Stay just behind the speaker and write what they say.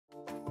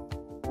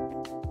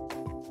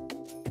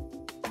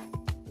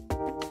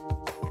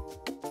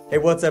Hey,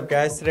 what's up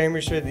guys? Today I'm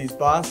going to show you these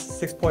Boss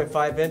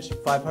 6.5 inch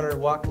 500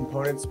 watt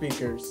component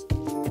speakers.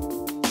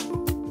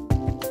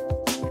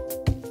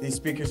 These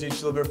speakers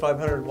each deliver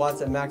 500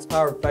 watts at max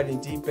power, providing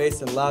deep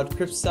bass and loud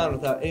crisp sound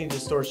without any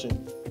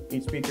distortion.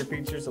 Each speaker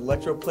features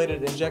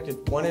electroplated injected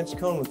 1-inch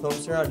cone with home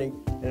surrounding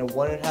and a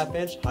 1.5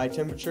 inch high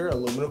temperature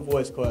aluminum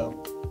voice coil.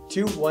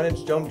 Two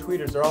 1-inch dome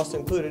tweeters are also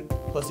included,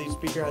 plus each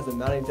speaker has a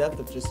mounting depth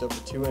of just over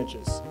 2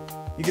 inches.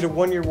 You get a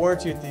 1-year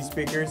warranty with these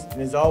speakers,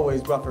 and as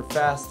always, we offer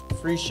fast,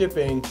 free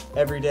shipping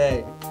every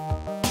day.